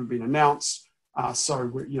and they haven't been announced. So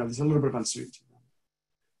there's a little bit of uncertainty.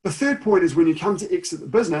 The third point is when you come to exit the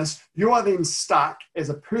business, you are then stuck as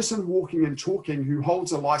a person walking and talking who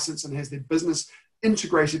holds a license and has their business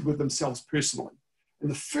integrated with themselves personally. And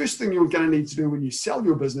the first thing you're going to need to do when you sell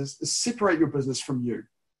your business is separate your business from you.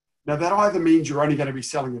 Now, that either means you're only going to be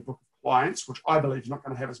selling a book of clients, which I believe is not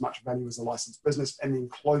going to have as much value as a licensed business, and then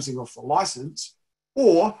closing off the license,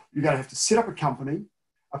 or you're going to have to set up a company,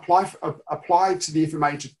 apply to the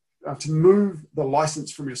FMA to move the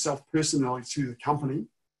license from yourself personally to the company,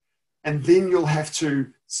 and then you'll have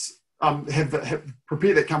to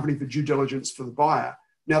prepare that company for due diligence for the buyer.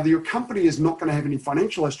 Now, your company is not going to have any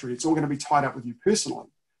financial history. It's all going to be tied up with you personally.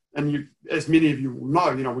 And as many of you will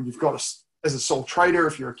know, when you've got as a sole trader,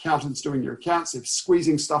 if your accountant's doing your accounts, they're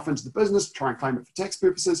squeezing stuff into the business to try and claim it for tax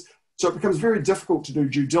purposes. So it becomes very difficult to do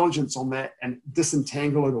due diligence on that and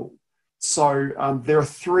disentangle it all. So there are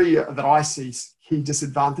 3 that I see key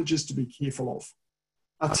disadvantages to be careful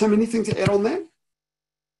of. Tim, anything to add on that?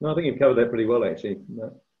 No, I think you've covered that pretty well, actually.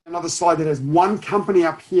 No. Another slide that has one company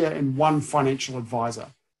up here and one financial advisor.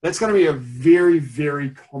 That's going to be a very, very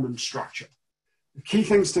common structure. The key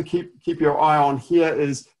things to keep your eye on here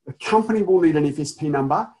is the company will need an FSP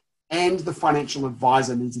number and the financial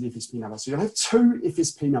advisor needs an FSP number. So you'll have 2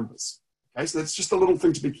 FSP numbers. Okay, so that's just a little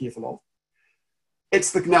thing to be careful of.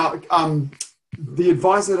 It's the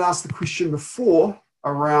advisor that asked the question before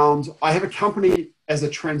around, I have a company as a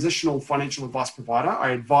transitional financial advice provider. I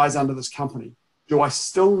advise under this company. Do I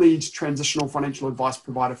still need transitional financial advice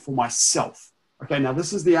provider for myself? Okay, now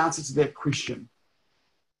this is the answer to that question.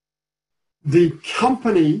 The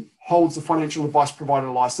company holds a financial advice provider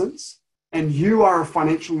license. and you are a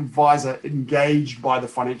financial advisor engaged by the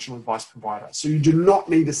financial advice provider. So you do not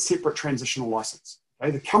need a separate transitional license.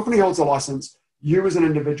 Okay? The company holds a license. You as an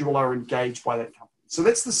individual are engaged by that company. So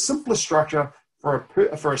that's the simplest structure for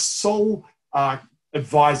a sole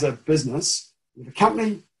advisor business. The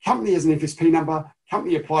company has an FSP number,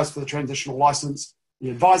 company applies for the transitional license, the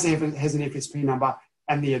advisor has an FSP number,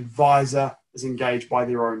 and the advisor is engaged by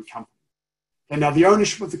their own company. And now the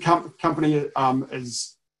ownership of the company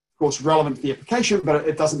is, of course, relevant to the application, but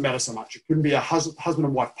it doesn't matter so much. It could be a husband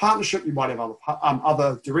and wife partnership. You might have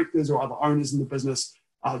other directors or other owners in the business.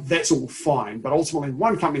 That's all fine. But ultimately,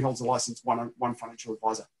 one company holds a license, one financial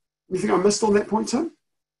advisor. Anything I missed on that point, Tim?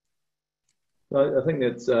 I think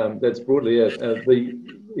that's broadly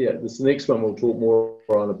it. This next one we'll talk more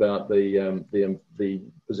on about the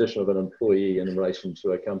position of an employee in relation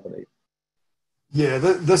to a company. Yeah,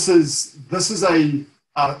 this is then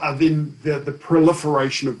the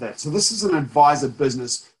proliferation of that. So this is an advisor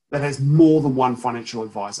business that has more than one financial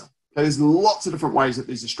advisor. Okay, there's lots of different ways that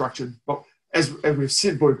these are structured, but as we've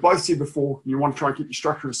said, both said before, you want to try and keep your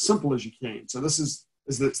structure as simple as you can. So this is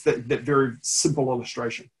that very simple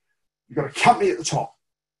illustration. You've got a company at the top.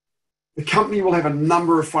 The company will have a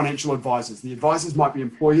number of financial advisors. The advisors might be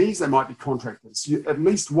employees, they might be contractors. At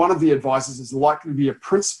least one of the advisors is likely to be a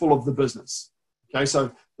principal of the business. Okay,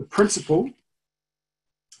 so the principal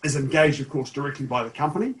is engaged, of course, directly by the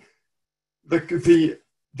company.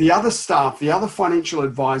 The other staff, the other financial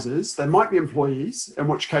advisors, they might be employees, in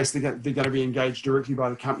which case they're going to be engaged directly by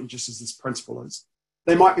the company, just as this principal is.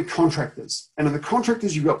 They might be contractors. And in the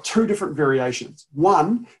contractors, you've got two different variations.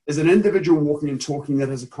 One is an individual walking and talking that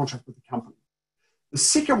has a contract with the company. The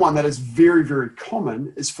second one that is very, very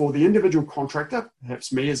common is for the individual contractor,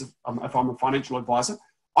 perhaps me if I'm a financial advisor,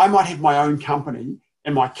 I might have my own company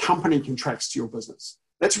and my company contracts to your business.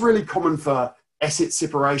 That's really common for asset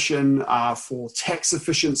separation, for tax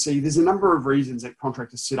efficiency. There's a number of reasons that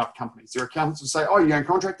contractors set up companies. Their accountants will say, oh, you're going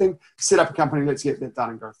contracting, set up a company, let's get that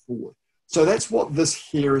done and go forward. So that's what this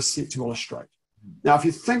here is set to illustrate. Now, if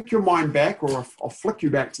you think your mind back, or I'll flick you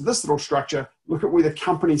back to this little structure, look at where the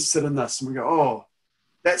companies sit in this, and we go, oh,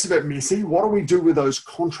 that's a bit messy. What do we do with those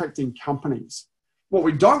contracting companies? What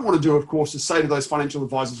we don't want to do, of course, is say to those financial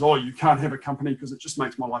advisors, oh, you can't have a company because it just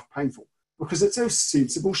makes my life painful, because it's a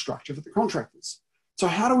sensible structure for the contractors. So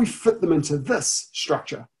how do we fit them into this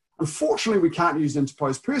structure? Unfortunately, we can't use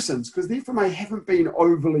interposed persons because the FMA haven't been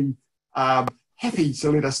overly happy to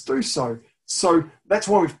let us do so. So that's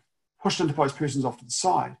why we've pushed interposed persons off to the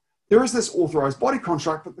side. There is this authorised body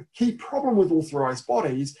construct, but the key problem with authorised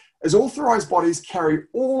bodies is authorised bodies carry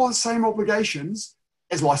all the same obligations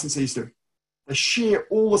as licensees do. They share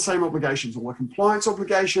all the same obligations, all the compliance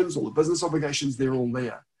obligations, all the business obligations, they're all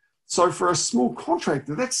there. So for a small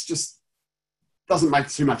contractor, that's just doesn't make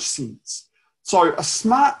too much sense. So a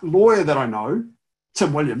smart lawyer that I know,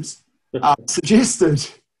 Tim Williams, suggested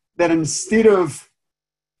that instead of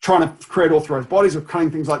trying to create authorised bodies or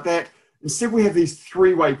cutting things like that, instead we have these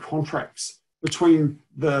three-way contracts between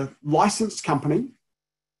the licensed company,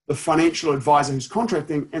 the financial advisor who's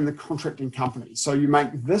contracting, and the contracting company. So you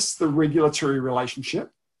make this the regulatory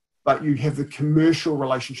relationship, but you have the commercial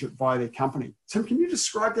relationship via their company. Tim, can you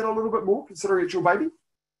describe that a little bit more, considering it's your baby?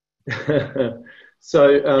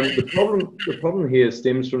 So the problem here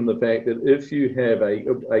stems from the fact that if you have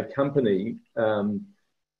a company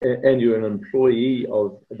and you're an employee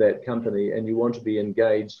of that company and you want to be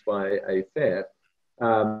engaged by a FAP,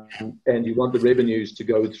 and you want the revenues to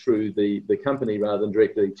go through the company rather than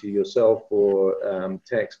directly to yourself for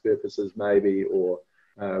tax purposes maybe, or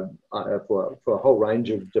for a whole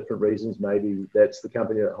range of different reasons, maybe that's the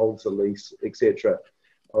company that holds the lease, etc.,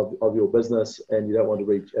 of your business, and you don't want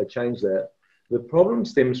to change that. The problem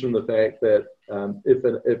stems from the fact that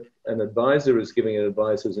if an advisor is giving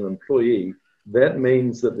advice as an employee, that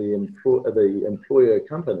means that the employer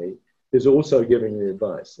company is also giving the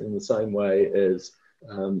advice in the same way as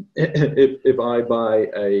if I buy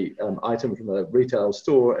a item from a retail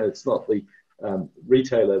store and it's not the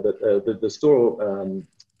retailer, but the store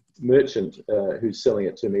merchant who's selling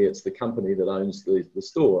it to me, it's the company that owns the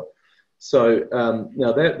store. So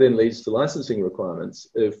now that then leads to licensing requirements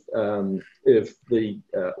if the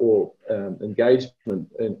engagement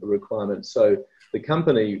requirements. So the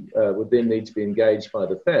company would then need to be engaged by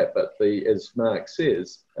the FAP, but as Mark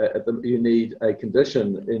says, you need a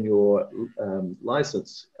condition in your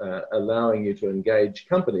license allowing you to engage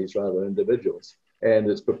companies rather than individuals. And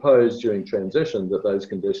it's proposed during transition that those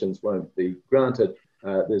conditions won't be granted.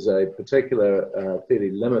 There's a particular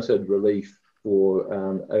fairly limited relief for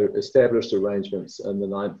established arrangements on the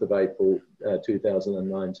 9th of April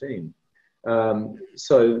 2019.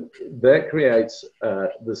 So that creates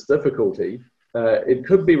this difficulty. It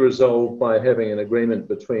could be resolved by having an agreement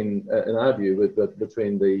between, in our view,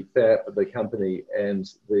 between the FAP, the company, and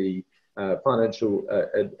the financial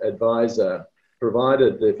advisor,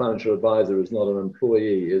 provided the financial advisor is not an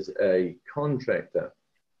employee, is a contractor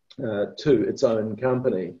to its own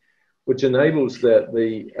company, which enables that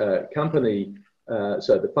the company,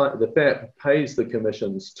 so the FAP pays the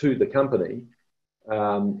commissions to the company,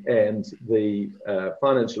 and the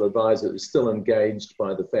financial advisor is still engaged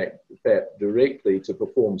by the FAP directly to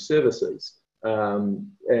perform services.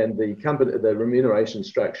 And the remuneration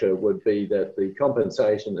structure would be that the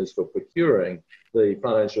compensation is for procuring the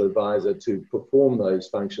financial advisor to perform those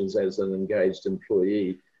functions as an engaged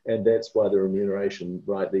employee, and that's why the remuneration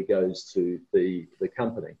rightly goes to the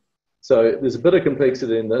company. So there's a bit of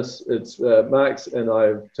complexity in this. It's Marks and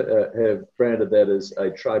I have branded that as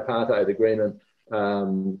a tripartite agreement,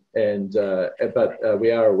 but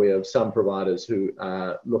we are aware of some providers who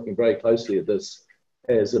are looking very closely at this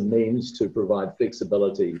as a means to provide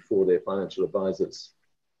flexibility for their financial advisors.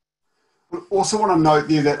 I also want to note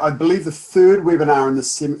there that I believe the third webinar in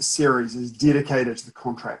this series is dedicated to the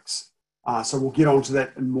contracts. So we'll get onto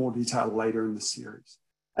that in more detail later in the series.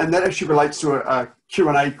 And that actually relates to a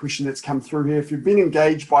Q&A question that's come through here. If you've been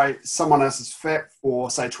engaged by someone else's FAP for,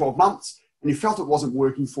 say, 12 months and you felt it wasn't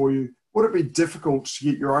working for you, would it be difficult to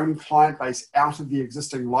get your own client base out of the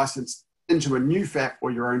existing license into a new FAP or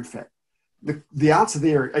your own FAP? The answer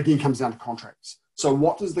there, again, comes down to contracts. So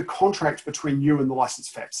what does the contract between you and the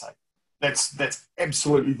licensed FAP say? That's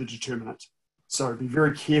absolutely the determinant. So be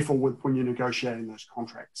very careful when you're negotiating those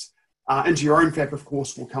contracts. Into your own FAP, of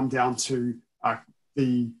course, will come down to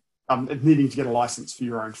needing to get a license for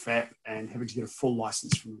your own FAP and having to get a full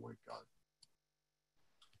license from the word go.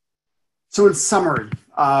 So in summary,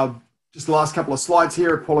 just the last couple of slides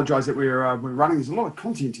here. Apologise that we're running. There's a lot of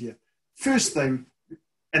content here. First thing,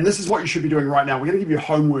 and this is what you should be doing right now. We're going to give you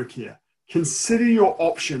homework here. Consider your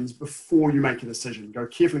options before you make a decision. Go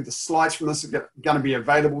carefully. The slides from this are going to be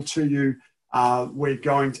available to you. We're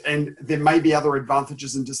going to, and there may be other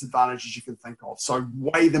advantages and disadvantages you can think of. So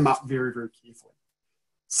weigh them up very, very carefully.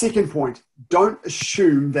 Second point, don't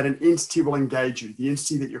assume that an entity will engage you. The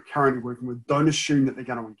entity that you're currently working with, don't assume that they're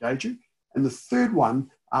going to engage you. And the third one,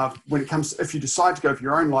 when it comes, if you decide to go for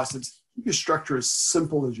your own license, keep your structure as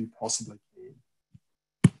simple as you possibly can.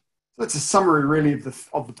 So that's a summary really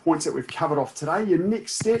of the points that we've covered off today. Your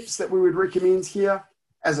next steps that we would recommend here,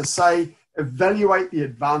 as I say, evaluate the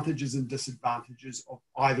advantages and disadvantages of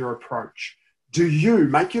either approach. Do you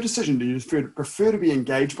make your decision? Do you prefer to be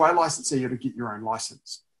engaged by a licensee or to get your own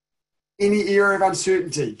license? Any area of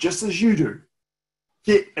uncertainty, just as you do,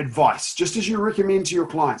 get advice. Just as you recommend to your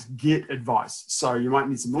clients, get advice. So you might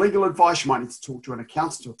need some legal advice. You might need to talk to an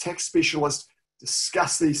accountant or tax specialist,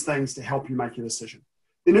 discuss these things to help you make a decision.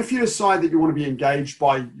 Then if you decide that you want to be engaged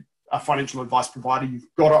by a financial advice provider, you've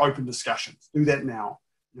got to open discussions. Do that now.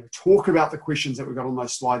 Talk about the questions that we've got on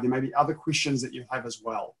those slides. There may be other questions that you have as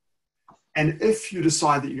well. And if you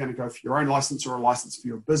decide that you're going to go for your own license or a license for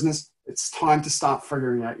your business, it's time to start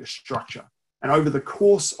figuring out your structure. And over the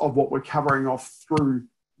course of what we're covering off through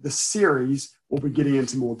the series, we'll be getting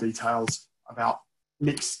into more details about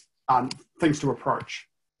next things to approach.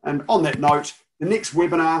 And on that note, the next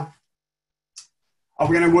webinar,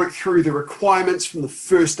 we're going to work through the requirements from the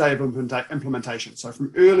first day of implementation. So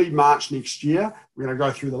from early March next year, we're going to go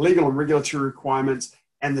through the legal and regulatory requirements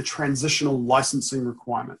and the transitional licensing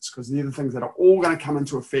requirements, because they're the things that are all going to come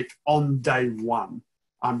into effect on day one.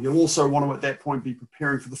 You'll also want to, at that point, be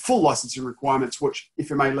preparing for the full licensing requirements, which,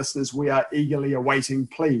 FMA listeners, we are eagerly awaiting,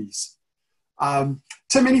 please.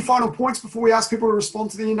 Tim, any final points before we ask people to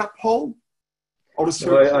respond to the end-up poll? I'll just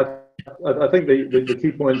I think the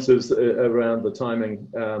key points is around the timing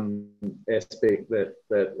aspect, that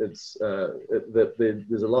there's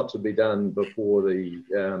a lot to be done before the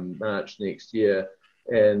March next year,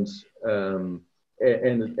 and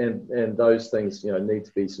those things need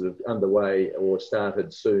to be sort of underway or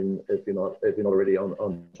started soon if you're not already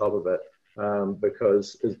on top of it,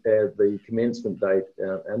 because the commencement date,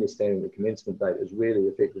 understanding the commencement date is really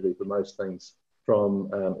effectively for most things from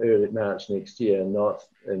early March next year, not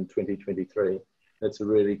in 2023. That's a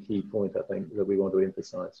really key point, I think, that we want to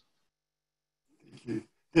emphasise. Thank you.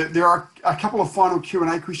 There are a couple of final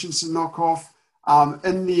Q&A questions to knock off.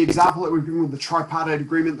 In the example that we've given with the tripartite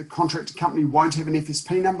agreement, the contractor company won't have an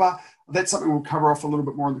FSP number. That's something we'll cover off a little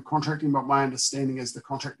bit more in the contracting, but my understanding is the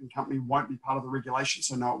contracting company won't be part of the regulation,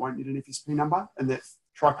 so no, it won't need an FSP number in that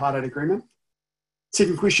tripartite agreement.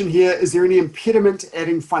 Second question here, is there any impediment to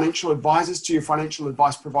adding financial advisors to your financial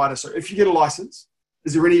advice provider? So if you get a license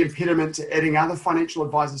Is there any impediment to adding other financial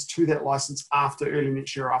advisors to that license after early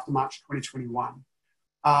next year, after March 2021?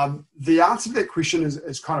 The answer to that question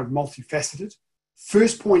is kind of multifaceted.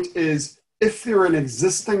 First point is, if they're an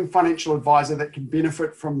existing financial advisor that can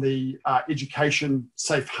benefit from the education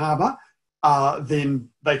safe harbor, then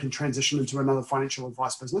they can transition into another financial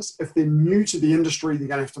advice business. If they're new to the industry, they're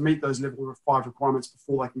going to have to meet those level 5 requirements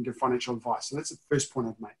before they can give financial advice. So that's the first point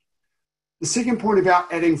I'd make. The second point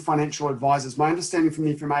about adding financial advisors, my understanding from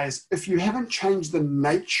the FMA is if you haven't changed the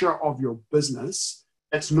nature of your business,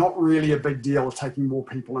 it's not really a big deal of taking more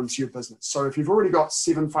people into your business. So if you've already got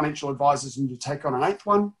 7 financial advisors and you take on an 8th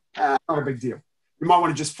one, not a big deal. You might want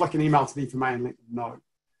to just flick an email to the FMA and let them know,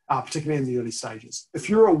 particularly in the early stages. If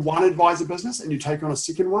you're a 1 advisor business and you take on a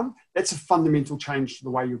 2nd one, that's a fundamental change to the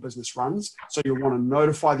way your business runs. So you'll want to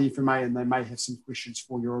notify the FMA and they may have some questions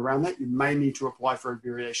for you around that. You may need to apply for a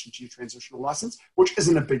variation to your transitional license, which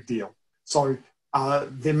isn't a big deal. So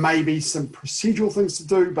there may be some procedural things to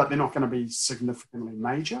do, but they're not going to be significantly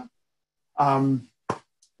major.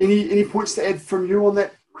 Any points to add from you on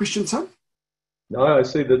that question, Tim? No, I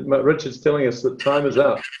see that Richard's telling us that time is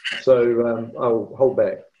up, so I'll hold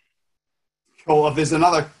back. Cool. If there's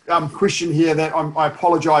another question here that I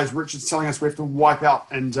apologise, Richard's telling us we have to wipe out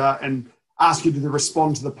and ask you to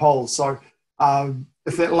respond to the poll. So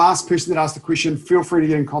if that last person that asked the question, feel free to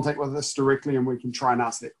get in contact with us directly and we can try and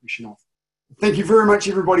answer that question off. Thank you very much,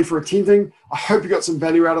 everybody, for attending. I hope you got some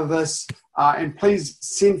value out of this. And please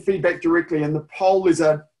send feedback directly. And the poll is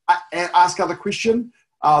a ask other question.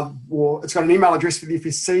 Or it's got an email address for the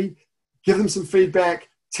FSC. Give them some feedback.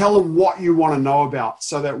 Tell them what you want to know about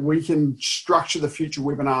so that we can structure the future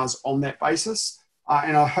webinars on that basis.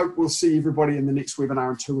 And I hope we'll see everybody in the next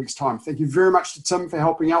webinar in 2 weeks' time. Thank you very much to Tim for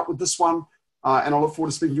helping out with this one. And I look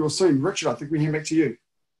forward to speaking to you all soon. Richard, I think we hand back to you.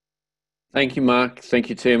 Thank you, Mark. Thank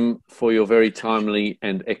you, Tim, for your very timely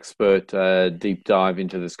and expert deep dive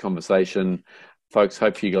into this conversation. Folks,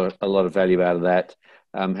 hope you got a lot of value out of that.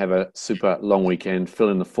 Have a super long weekend. Fill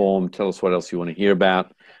in the form. Tell us what else you want to hear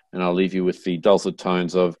about. And I'll leave you with the dulcet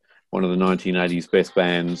tones of one of the 1980s best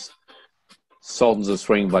bands, Sultans of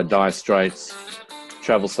Swing by Dire Straits.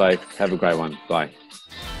 Travel safe. Have a great one. Bye.